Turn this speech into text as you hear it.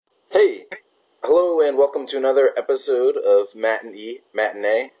Hey, hello and welcome to another episode of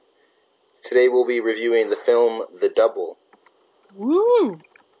Matinee. Today we'll be reviewing the film The Double. Woo!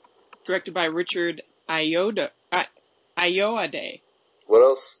 Directed by Richard Ayoade. What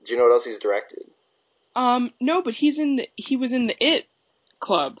else? Do you know what else he's directed? No, but he was in the It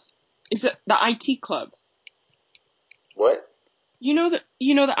Club. Is it the IT Club? What? You know the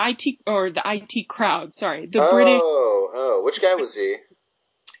IT or the IT crowd, sorry. The British. Oh, which guy was he?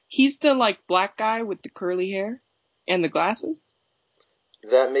 He's the black guy with the curly hair and the glasses.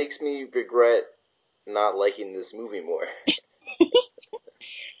 That makes me regret not liking this movie more.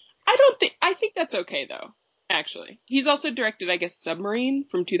 I think that's okay though, actually. He's also directed, I guess, Submarine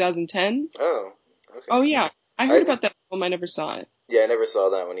from 2010. Oh, okay. Oh yeah. I heard about that film, I never saw it. Yeah, I never saw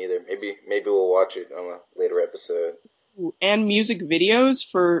that one either. Maybe we'll watch it on a later episode. And music videos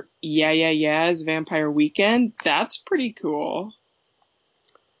for Yeah Yeah Yeah's Vampire Weekend. That's pretty cool.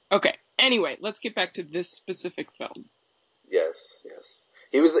 Okay. Anyway, let's get back to this specific film. Yes.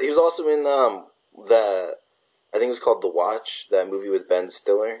 He was also in the I think it was called The Watch, that movie with Ben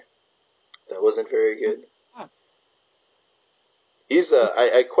Stiller. That wasn't very good. Ah.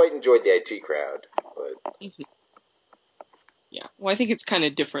 I quite enjoyed the IT crowd, but Mm-hmm. Yeah. Well, I think it's kind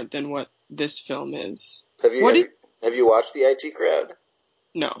of different than what this film is. have you watched the IT crowd?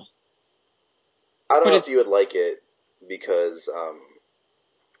 No. I don't But know if you would like it because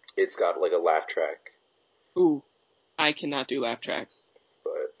it's got like a laugh track, ooh, I cannot do laugh tracks.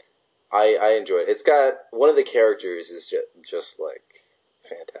 but I enjoy it. It's got one of the characters is just like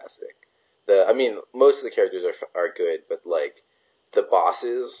fantastic. Most of the characters are good, but like the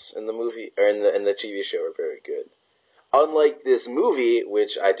bosses in the movie or in the TV show are very good. Unlike this movie,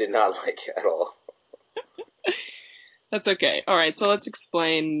 which I did not like at all. That's okay. All right. So let's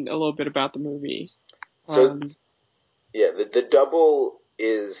explain a little bit about the movie. So yeah, the double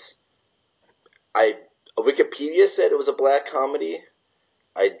is Wikipedia said it was a black comedy.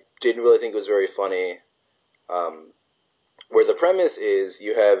 I didn't really think it was very funny. Where the premise is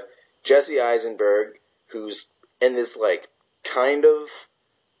you have Jesse Eisenberg, who's in this like kind of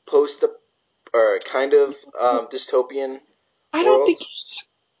post or kind of dystopian I don't think.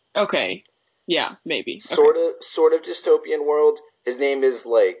 world, Okay. Yeah, maybe. Okay. sort of dystopian world. His name is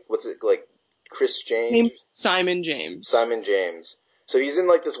like what's it like Chris Named James, Simon James. Simon James. So he's in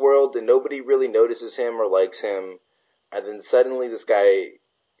like this world and nobody really notices him or likes him, and then suddenly this guy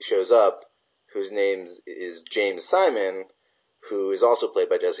shows up, whose name is James Simon, who is also played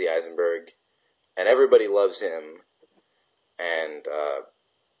by Jesse Eisenberg, and everybody loves him. And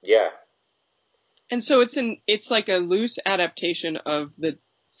yeah, And so it's like a loose adaptation of the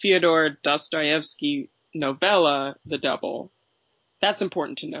Fyodor Dostoevsky novella, The Double. That's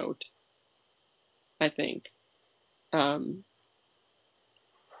important to note, I think.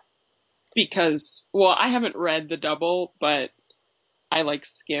 Because, well, I haven't read The Double, but I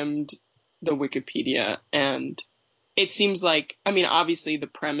skimmed the Wikipedia, and it seems like, I mean, obviously the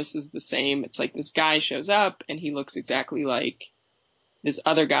premise is the same. It's like this guy shows up and he looks exactly like this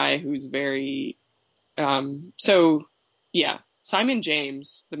other guy who's very, so yeah, Simon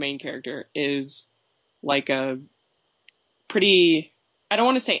James, the main character, is like a pretty, I don't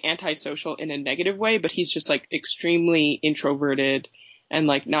want to say antisocial in a negative way, but he's just like extremely introverted and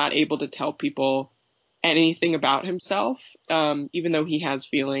like not able to tell people anything about himself, even though he has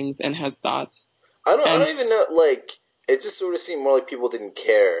feelings and has thoughts. I And don't even know. Like it just sort of seemed more like people didn't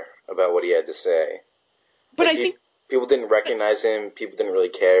care about what he had to say. but Like I think people didn't recognize him. People didn't really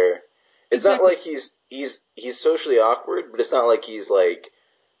care. It's not exactly. like he's socially awkward, but it's not like he's like.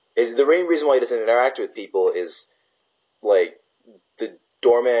 The main reason why he doesn't interact with people is like the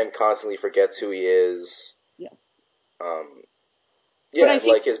doorman constantly forgets who he is. Yeah. Um, But yeah, I and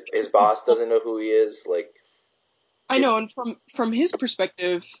think like his boss doesn't know who he is. Like, I know, and from his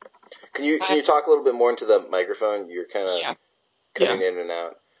perspective, can you talk a little bit more into the microphone? You're kind of yeah, yeah, cutting in and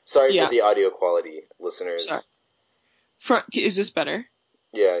out. Sorry for yeah. the audio quality, Sorry. listeners. Is this better?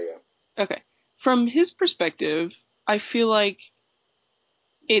 Yeah. Okay. From his perspective, I feel like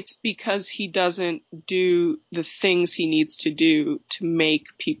it's because he doesn't do the things he needs to do to make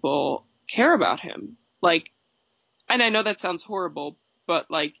people care about him. Like, and I know that sounds horrible, but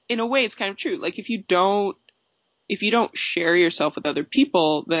like in a way it's kind of true. Like if you don't share yourself with other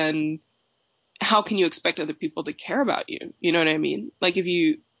people, then how can you expect other people to care about you? You know what I mean? Like I if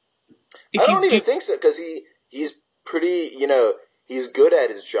you don't do even think so because he's pretty. He's good at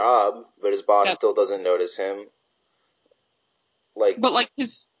his job, but his boss that, still doesn't notice him. Like, but like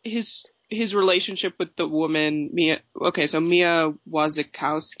his relationship with the woman Mia. Okay, so Mia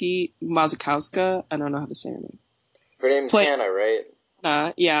Wasikowska. I don't know how to say her name. her name's Play Hannah, right?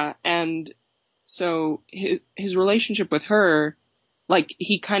 Yeah, and so his relationship with her, like,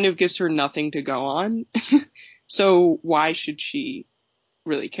 he kind of gives her nothing to go on. So why should she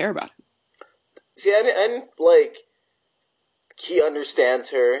really care about him? See, and like, he understands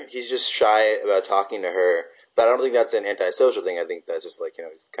her. He's just shy about talking to her. But I don't think that's an antisocial thing. I think that's just like,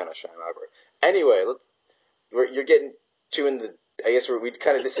 he's kind of shy about her. Anyway, you're getting too in the. I guess we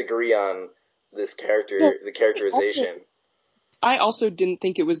kind of disagree on this Yeah, character, the characterization. I also didn't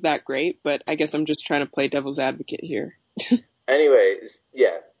think it was that great, but I guess I'm just trying to play devil's advocate here. Anyway,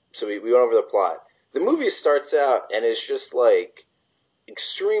 yeah. So we went over the plot. The movie starts out and it's just like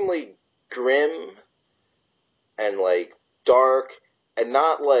extremely grim and like dark and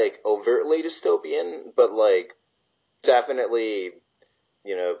not like overtly dystopian, but like definitely,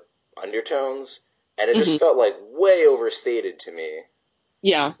 you know, undertones. And it Hmm. just felt like way overstated to me.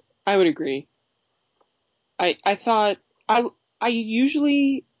 Yeah, I would agree. I thought I I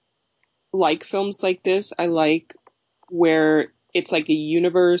usually like films like this. I like where it's like a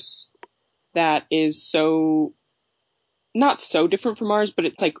universe that is so not so different from ours, but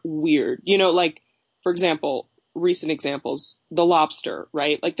it's like weird. Like, for example, recent examples, The Lobster,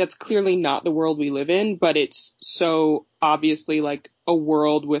 right? Like, that's clearly not the world we live in, but it's so obviously like a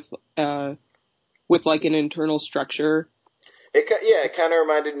world with like an internal structure. It kind of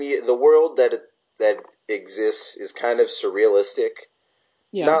reminded me the world that exists is kind of surrealistic,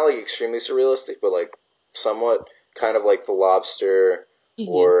 Yeah. not like extremely surrealistic, but like somewhat kind of like The Lobster, Hmm.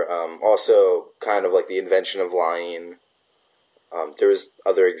 or also kind of like The Invention of Lying. There was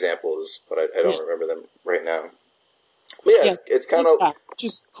other examples, but I Yeah. don't remember them right now. But yeah, Yes. it's kind Like of that, which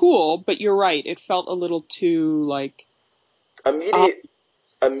is cool, but you're right. It felt a little too like, immediate.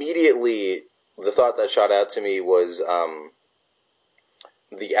 Immediately, the thought that shot out to me was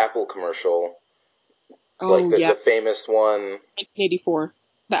the Apple commercial, like oh the yeah, famous one. 1984,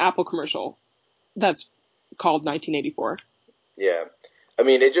 the Apple commercial. That's called 1984. Yeah, I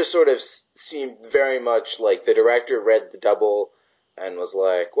mean, it just sort of seemed very much like the director read the double and was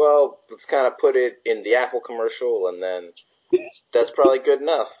like, "Well, let's kind of put it in the Apple commercial, and then that's probably good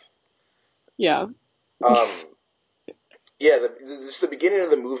enough." Yeah. Um, yeah, just the beginning of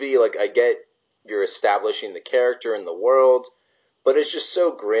the movie, like I get you're establishing the character and the world, but it's just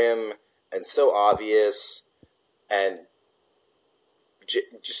so grim and so obvious and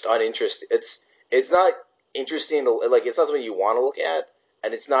just uninteresting. It's not interesting to like. It's not something you want to look at,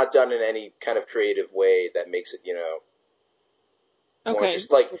 and it's not done in any kind of creative way that makes it more Okay.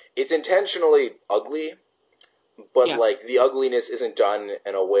 interesting. Like it's intentionally ugly, but Yeah. like the ugliness isn't done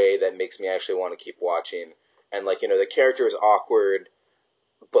in a way that makes me actually want to keep watching. And like the character is awkward,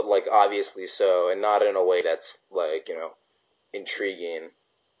 but like obviously so, and not in a way that's like intriguing.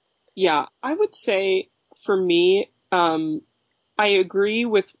 Yeah. I would say for me, I agree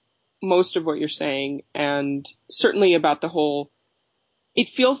with most of what you're saying, and certainly about the whole, it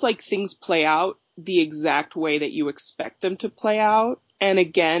feels like things play out the exact way that you expect them to play out. And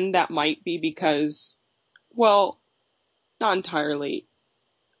again, that might be because, well, not entirely.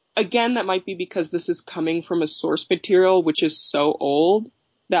 Again, that might be because this is coming from a source material which is so old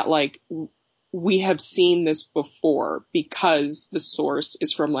that like we have seen this before because the source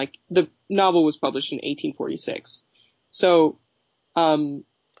is from like the novel was published in 1846. So, um,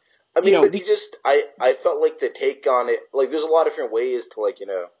 I mean, but we, I felt like the take on it, like there's a lot of different ways to like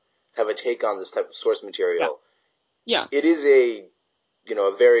have a take on this type of source yeah, material. yeah, It is a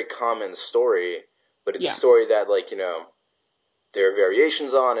very common story, but it's a yeah. story that like there are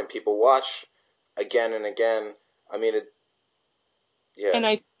variations on and people watch again and again. I mean,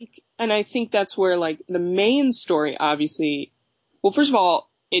 yeah. And I think that's where like the main story obviously, well, first of all,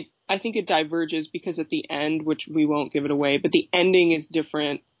 I think it diverges because at the end, which we won't give it away, but the ending is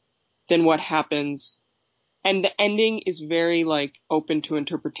different than what happens. And the ending is very like open to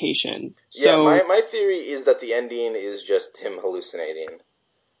interpretation. Yeah, So my theory is that the ending is just him hallucinating. I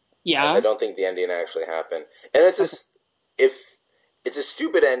yeah, don't think the ending actually happened. And okay. if it's a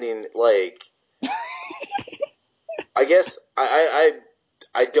stupid ending, like, I guess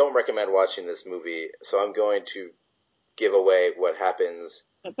I don't recommend watching this movie, so I'm going to give away what happens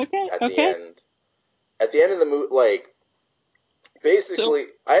That's okay. at the Okay. end. At the end of the movie, like, So, basically,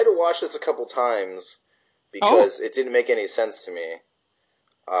 I had to watch this a couple times oh, because it didn't make any sense to me.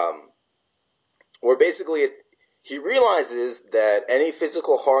 Um, where basically he realizes that any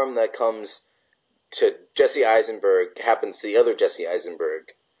physical harm that comes to Jesse Eisenberg happens to the other Jesse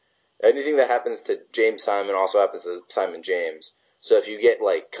Eisenberg. Anything that happens to James Simon also happens to Simon James. So if you get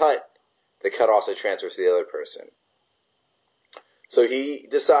like cut, the cut also transfers to the other person. So he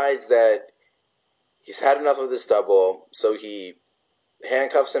decides that he's had enough of this double, so he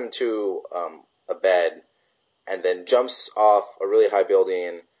handcuffs him to a bed, and then jumps off a really high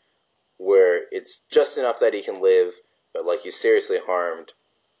building where it's just enough that he can live, but like he's seriously harmed.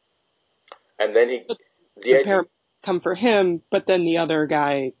 And then the paramedics come for him, but then the other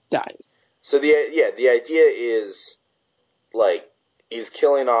guy dies. So the idea is like he's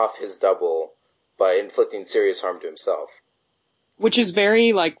killing off his double by inflicting serious harm to himself. Which is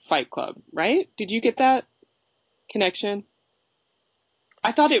very like Fight Club, right? Did you get that connection?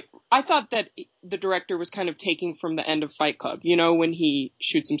 I thought that the director was kind of taking from the end of Fight Club, you know, when he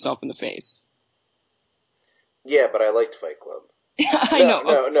shoots himself in the face. Yeah, but I liked Fight Club. I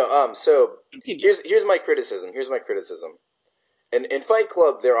know. No. So Continue. here's my criticism. In Fight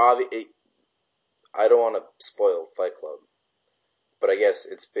Club, I don't want to spoil Fight Club, but I guess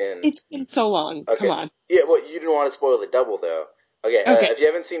it's been so long. Okay. Come on. Yeah, well, you didn't want to spoil the double though. Okay, if you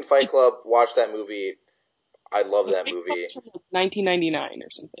haven't seen Fight Club, watch that movie. I love that movie. From 1999 or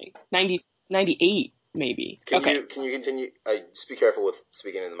something. 98 maybe. Can you continue? Just be careful with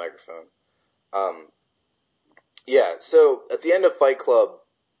speaking in the microphone. Yeah. So at the end of Fight Club,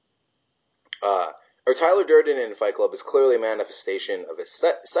 or Tyler Durden in Fight Club is clearly a manifestation of his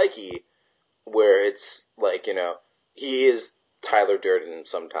psyche, where it's like he is Tyler Durden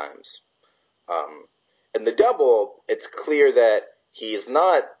sometimes. In the double, it's clear that he is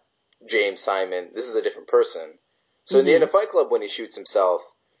not James Simon. This is a different person. So in the end of Fight Club, when he shoots himself,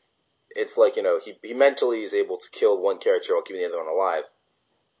 it's like, he mentally is able to kill one character while keeping the other one alive.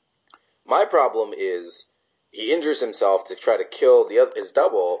 My problem is he injures himself to try to kill his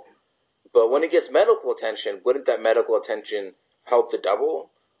double, but when he gets medical attention, wouldn't that medical attention help the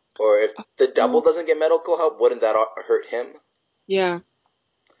double? Or if the double doesn't get medical help, wouldn't that hurt him? Yeah.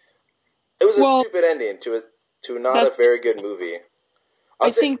 It was a stupid ending to not a very good movie.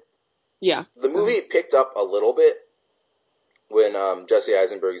 Yeah. The movie picked up a little bit when Jesse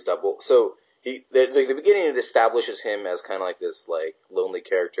Eisenberg's double. So the beginning, it establishes him as kind of like this like lonely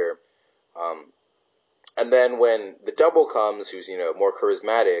character, and then when the double comes, who's more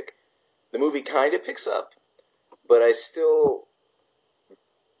charismatic, the movie kind of picks up, but I still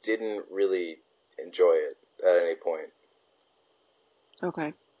didn't really enjoy it at any point.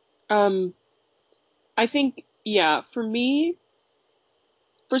 Okay. I think, yeah, for me,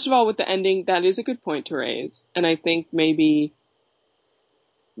 first of all, with the ending, that is a good point to raise. And I think maybe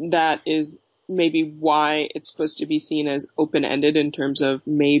that is maybe why it's supposed to be seen as open-ended in terms of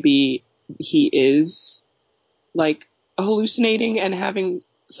maybe he is like hallucinating and having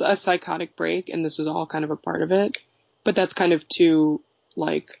a psychotic break, and this is all kind of a part of it. But that's kind of too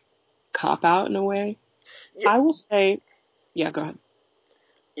like cop out in a way. Yeah. I will say, yeah, go ahead.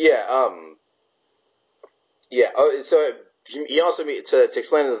 Yeah, yeah. So he also to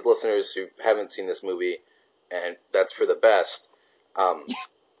explain to the listeners who haven't seen this movie, and that's for the best.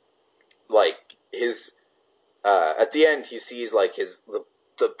 Like his at the end, he sees like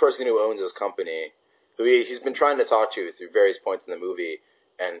the person who owns his company, who he's been trying to talk to through various points in the movie,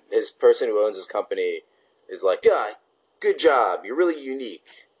 and his person who owns his company is like, "Yeah, good job, you're really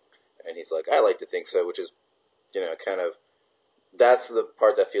unique," and he's like, "I like to think so," which is, kind of. That's the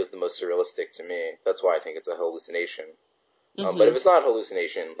part that feels the most surrealistic to me. That's why I think it's a hallucination. But if it's not a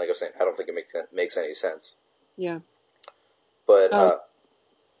hallucination, like I was saying, I don't think it makes any sense. Yeah. But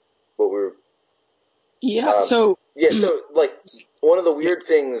what we're so like one of the weird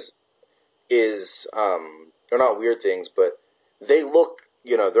things is or not weird things, but they look,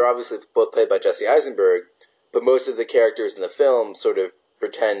 they're obviously both played by Jesse Eisenberg, but most of the characters in the film sort of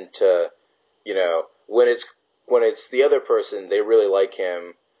pretend to, when it's the other person, they really like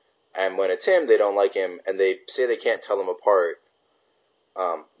him, and when it's him, they don't like him, and they say they can't tell them apart.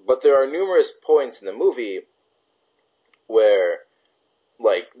 But there are numerous points in the movie where,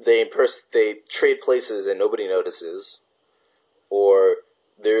 like, they trade places and nobody notices, or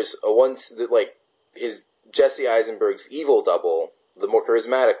there's like his Jesse Eisenberg's evil double, the more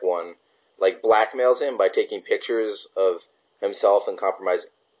charismatic one, like blackmails him by taking pictures of himself in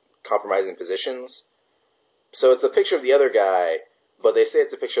compromising positions. So it's a picture of the other guy, but they say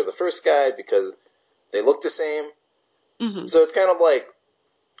it's a picture of the first guy because they look the same. Mm-hmm. So it's kind of like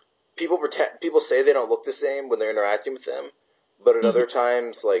people say they don't look the same when they're interacting with them, but at other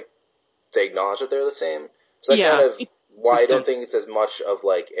times, like, they acknowledge that they're the same. So that kind of why I don't think it's as much of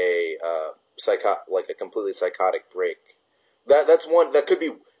like a a completely psychotic break. That's one that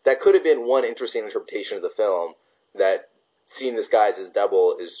could have been one interesting interpretation of the film, that seeing this guy as his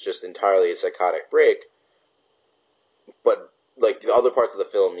double is just entirely a psychotic break. But like the other parts of the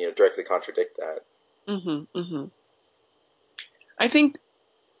film, directly contradict that. I think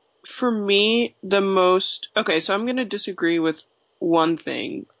for me, so I'm going to disagree with one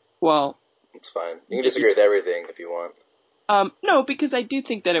thing. Well, It's fine. You can disagree with everything if you want. no, because I do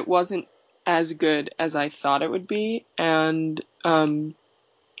think that it wasn't as good as I thought it would be. And, so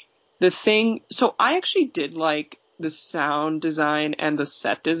I actually did like the sound design and the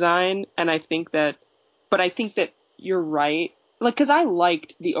set design. And I think that you're right. Like, cause I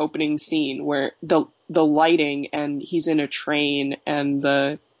liked the opening scene where the lighting and he's in a train and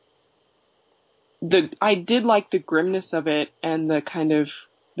I did like the grimness of it and the kind of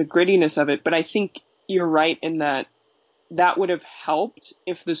the grittiness of it, but I think you're right in that would have helped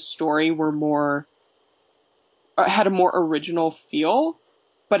if the story were more, had a more original feel,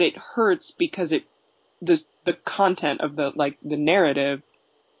 but it hurts because the content of the narrative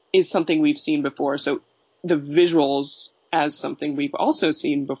is something we've seen before. So the visuals as something we've also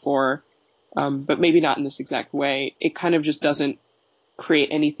seen before, but maybe not in this exact way. It kind of just doesn't create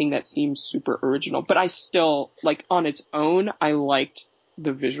anything that seems super original. But I still, like, on its own, I liked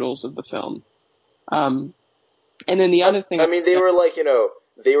the visuals of the film. And then the other thing... I mean, they were like,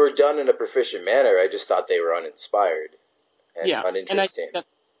 they were done in a proficient manner. I just thought they were uninspired and uninteresting. And I think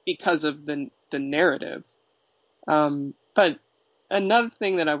because of the narrative. But another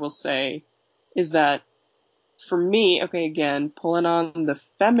thing that I will say is that for me, okay, again, pulling on the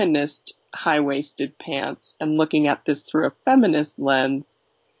feminist high-waisted pants and looking at this through a feminist lens,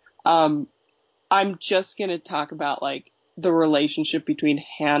 I'm just going to talk about, like, the relationship between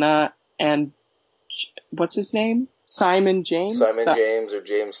Hannah and, what's his name? Simon James? James or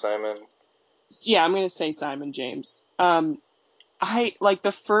James Simon? Yeah, I'm going to say Simon James. The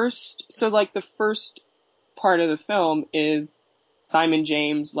first part of the film is Simon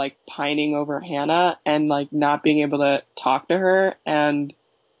James, like, pining over Hannah and, like, not being able to talk to her and,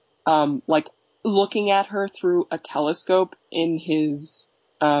 like, looking at her through a telescope in his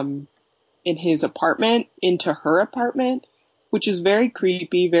apartment into her apartment, which is very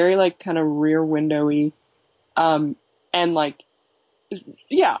creepy, very, like, kind of rear windowy, and, like,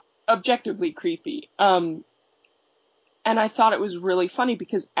 yeah, objectively creepy. And I thought it was really funny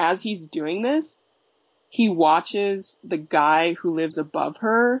because as he's doing this, he watches the guy who lives above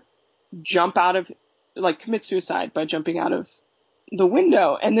her commit suicide by jumping out of the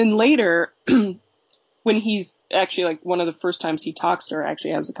window. And then later, when he's actually, like, one of the first times he talks to her,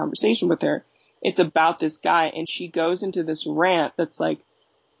 actually has a conversation with her, it's about this guy, and she goes into this rant that's like,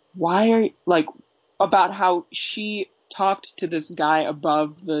 about how she talked to this guy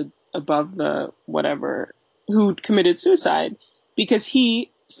above the whatever, who committed suicide, because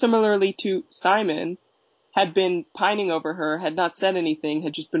he, similarly to Simon, had been pining over her, had not said anything,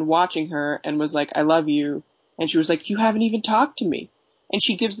 had just been watching her, and was like, I love you. And she was like, you haven't even talked to me. And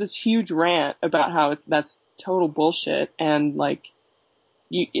she gives this huge rant about how that's total bullshit, and, like,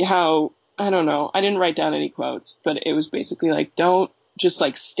 I don't know, I didn't write down any quotes, but it was basically like, don't just,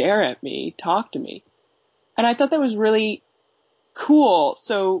 like, stare at me, talk to me. And I thought that was really cool.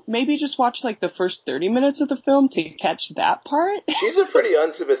 So maybe just watch, like, the first 30 minutes of the film to catch that part. She's a pretty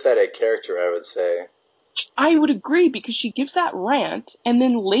unsympathetic character, I would say. I would agree, because she gives that rant, and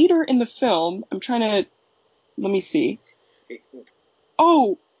then later in the film, let me see.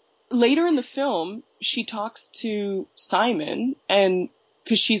 Oh, later in the film, she talks to Simon, and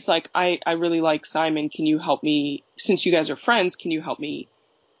because she's like, I really like Simon, can you help me, since you guys are friends, can you help me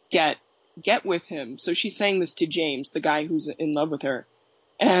get with him? So she's saying this to James, the guy who's in love with her.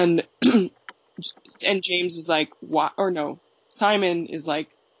 And, and James is like, Simon is like,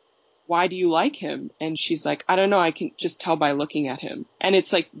 why do you like him? And she's like, I don't know, I can just tell by looking at him. And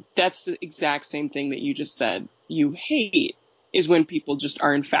it's like, that's the exact same thing that you just said you hate, is when people just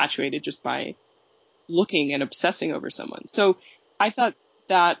are infatuated just by looking and obsessing over someone. So I thought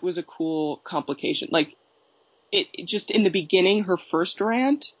that was a cool complication. Like, it just, in the beginning, her first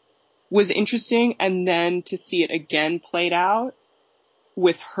rant was interesting, and then to see it again played out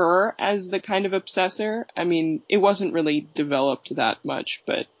with her as the kind of obsessor, I mean, it wasn't really developed that much,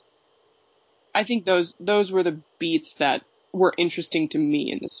 but I think those were the beats that were interesting to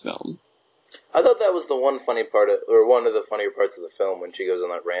me in this film. I thought that was the one funny part, or one of the funnier parts of the film, when she goes on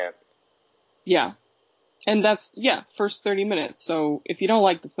that rant. Yeah. And that's, first 30 minutes. So if you don't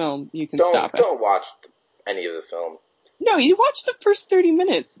like the film, you can stop it. Don't watch any of the film. No, you watch the first 30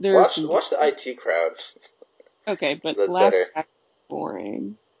 minutes. Watch the IT Crowd. Okay, but that's better.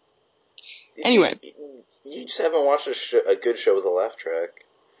 Boring. Anyway. You just haven't watched a good show with a laugh track.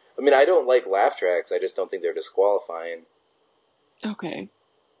 I mean, I don't like laugh tracks, I just don't think they're disqualifying. Okay.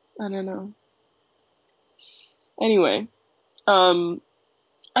 I don't know. Anyway.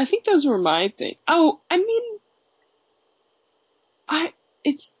 I think those were my things. Oh, I mean, I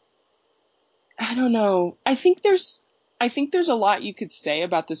don't know. I think I think there's a lot you could say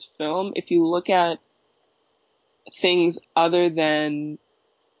about this film if you look at things other than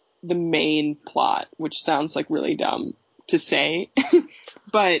the main plot, which sounds like really dumb to say.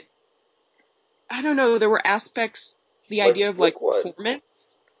 But I don't know, there were aspects, the idea of like what?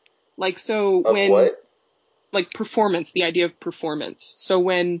 performance. Like, so Of when, what? like performance, the idea of performance. So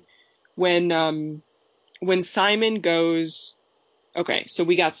when Simon goes, okay, so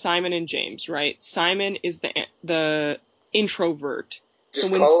we got Simon and James, right? Simon is the introvert. Just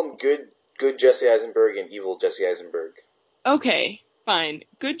So when, call him good Jesse Eisenberg and evil Jesse Eisenberg. okay, fine.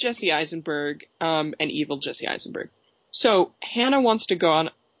 Good Jesse Eisenberg, and evil Jesse Eisenberg. So Hannah wants to go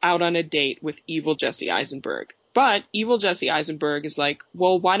out on a date with evil Jesse Eisenberg. But evil Jesse Eisenberg is like,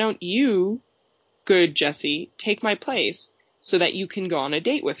 well, why don't you, good Jesse, take my place so that you can go on a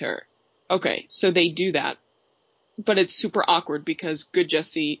date with her? Okay, so they do that. But it's super awkward because good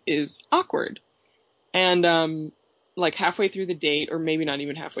Jesse is awkward. And, like halfway through the date, or maybe not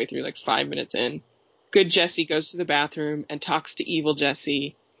even halfway through, like 5 minutes in, good Jesse goes to the bathroom and talks to evil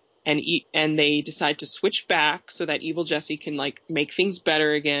Jesse, and they decide to switch back so that evil Jesse can like make things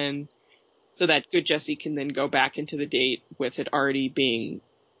better again, so that good Jesse can then go back into the date with it already being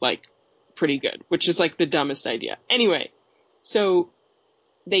like pretty good, which is like the dumbest idea. Anyway, so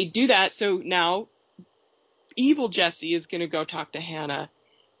they do that. So now evil Jesse is going to go talk to Hannah,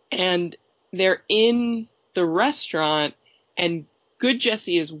 and they're in the restaurant, and good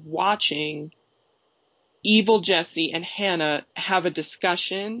Jesse is watching evil Jesse and Hannah have a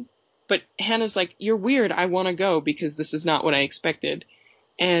discussion, but Hannah's like, you're weird, I want to go because this is not what I expected.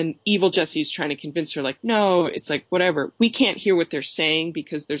 And evil Jesse's trying to convince her, like, no, it's like, whatever. We can't hear what they're saying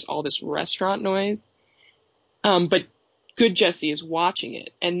because there's all this restaurant noise. But good Jesse is watching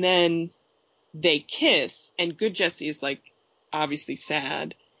it. And then they kiss, and good Jesse is like, obviously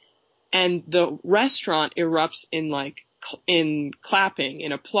sad. And the restaurant erupts in like, in clapping,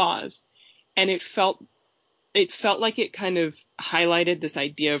 in applause. And it felt like it kind of highlighted this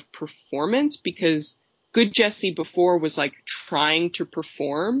idea of performance, because good Jesse before was like trying to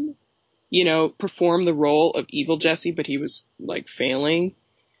perform the role of evil Jesse, but he was like failing.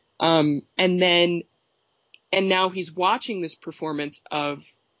 And now he's watching this performance of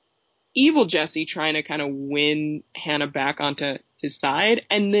evil Jesse trying to kind of win Hannah back onto his side.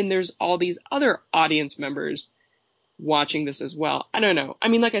 And then there's all these other audience members watching this as well. I don't know. I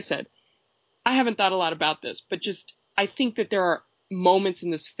mean, like I said, I haven't thought a lot about this, but just, I think that there are moments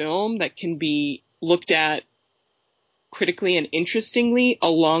in this film that can be looked at critically and interestingly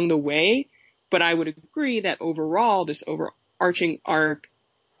along the way. But I would agree that overall, this overarching arc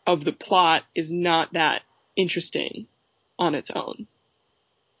of the plot is not that interesting on its own.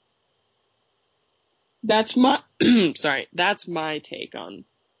 That's my, that's my take on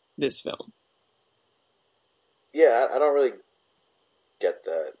this film. Yeah, I don't really get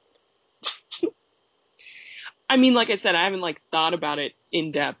that. I mean, like I said, I haven't like thought about it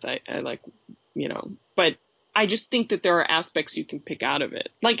in depth. I like, but I just think that there are aspects you can pick out of it.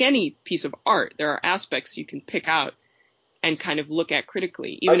 Like any piece of art, there are aspects you can pick out and kind of look at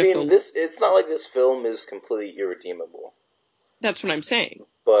critically. It's not like this film is completely irredeemable. That's what I'm saying.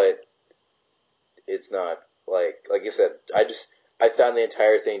 But it's not like you said, I found the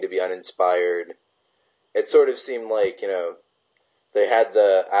entire thing to be uninspired. It sort of seemed like, they had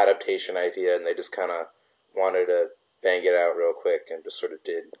the adaptation idea and they just kind of wanted to bang it out real quick and just sort of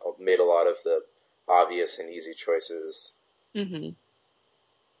made a lot of the obvious and easy choices. Mm-hmm.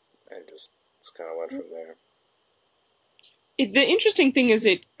 And just kind of went from there. The interesting thing is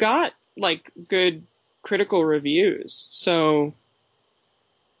it got like good critical reviews. So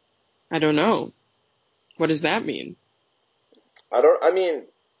I don't know. What does that mean? I don't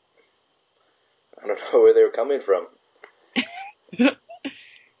know where they were coming from.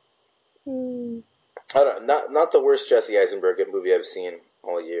 I don't not the worst Jesse Eisenberg movie I've seen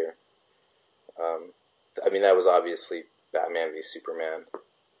all year. That was obviously Batman v Superman.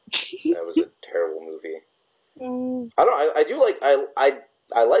 That was a terrible movie.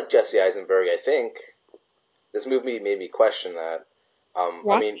 I like Jesse Eisenberg. I think this movie made me question that.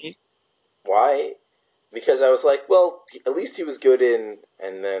 Why? Why? Because I was like, well, at least he was good in,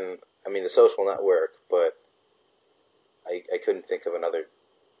 and then The Social Network, but I couldn't think of another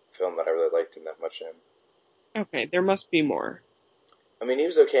film that I really liked him that much in. Okay, there must be more. He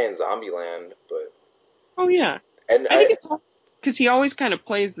was okay in Zombieland, but... Oh, yeah. And I think it's because he always kind of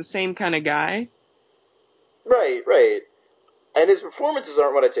plays the same kind of guy. Right. And his performances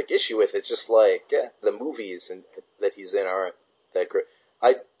aren't what I take issue with. It's just like, yeah, the movies that he's in aren't that great.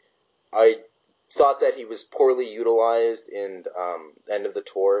 I thought that he was poorly utilized in End of the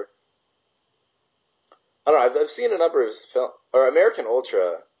Tour. I don't know. I've seen a number of his film or American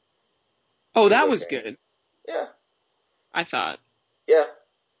Ultra. Oh, He was that was okay. good. Yeah, I thought. yeah.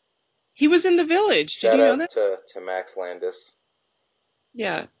 He was in The Village. Did Shout you know out that? to Max Landis.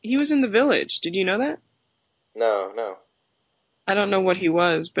 Yeah, he was in The Village. Did you know that? No, no. I don't know what he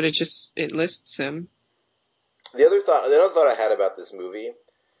was, but it lists him. The other thought I had about this movie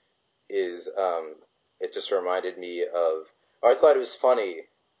is it just reminded me of. Or I thought it was funny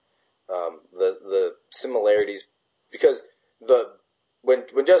the similarities because the when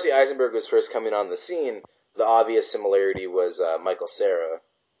Jesse Eisenberg was first coming on the scene, the obvious similarity was Michael Cera,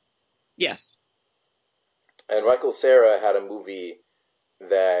 Yes. and Michael Cera had a movie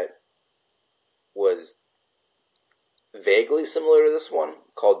that was vaguely similar to this one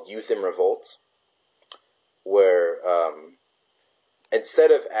called Youth in Revolt, where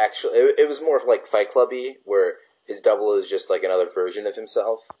instead of actually, it was more like Fight Clubby, where his double is just like another version of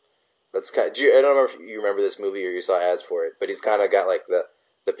himself. That's kind of, I don't know if you remember this movie or you saw ads for it, but he's kind of got like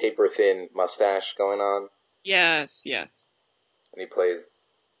the paper thin mustache going on, Yes, yes. and he plays.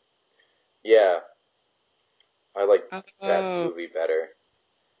 Yeah, I like that Oh, movie better,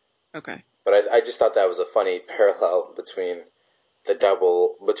 okay. but I just thought that was a funny parallel between the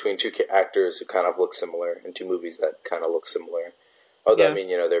double between two actors who kind of look similar in two movies that kind of look similar. Although I Yeah,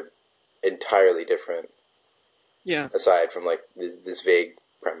 mean, they're entirely different yeah. aside from like this vague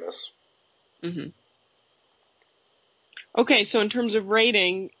premise. hmm Okay, so in terms of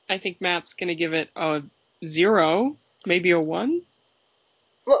rating, I think Matt's gonna give it a 0, maybe a 1.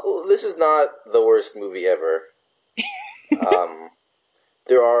 Well, this is not the worst movie ever. Um,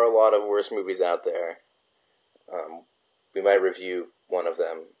 there are a lot of worse movies out there. Um, we might review one of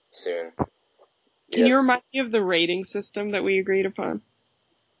them soon. Can Yeah, you remind me of the rating system that we agreed upon?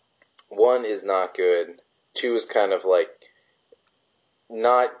 one is not good. Two is kind of like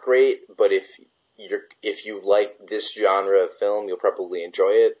not great, but if you like this genre of film, you'll probably enjoy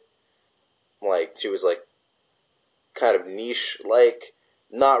it. Like two is like kind of niche, like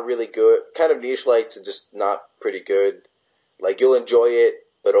not really good, kind of niche, like to just not pretty good. Like you'll enjoy it,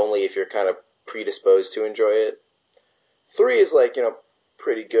 but only if you're kind of predisposed to enjoy it. Three is like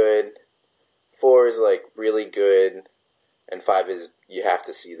pretty good. Four is like really good, and five is you have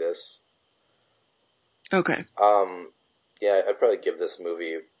to see this. Okay. Um, yeah, I'd probably give this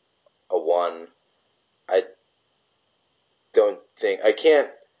movie a one. I don't think I can't.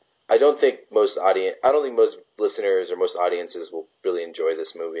 I don't think most audience. I don't think most listeners or most audiences will really enjoy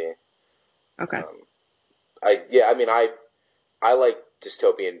this movie. Okay. Um, I mean, I like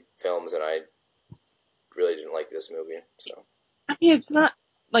dystopian films, and I really didn't like this movie. So, I mean, it's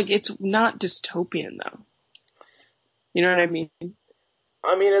not dystopian though. You know what I mean?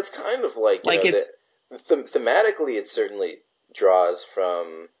 I mean, it's kind of like Like it's, thematically, it certainly draws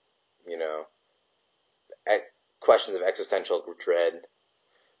from you know questions of existential dread.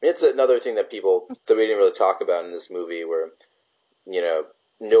 I mean, it's another thing that we didn't really talk about in this movie, where you know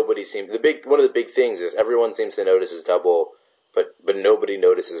nobody seems one of the big things is everyone seems to notice his double, but nobody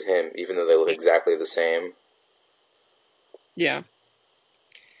notices him, even though they look exactly the same. yeah.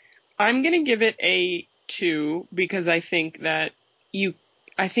 I'm gonna give it a 2 because you,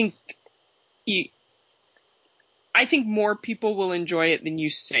 I think you, I think more people will enjoy it than you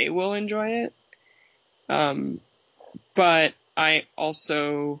say will enjoy it. Um, but I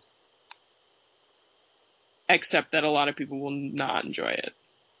also accept that a lot of people will not enjoy it.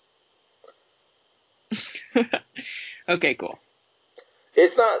 Okay, cool.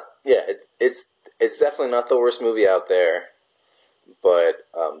 It's not, yeah, it's definitely not the worst movie out there, but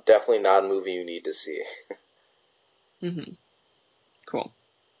definitely not a movie you need to see. hmm Cool.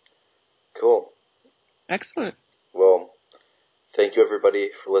 Cool. Excellent. Well, thank you everybody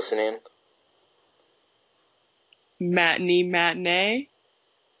for listening. Matinee.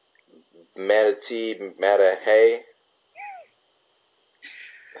 Manatee, Mata, hey,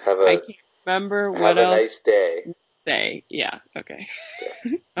 have I a can't remember what have a else nice day. to say. Yeah, okay.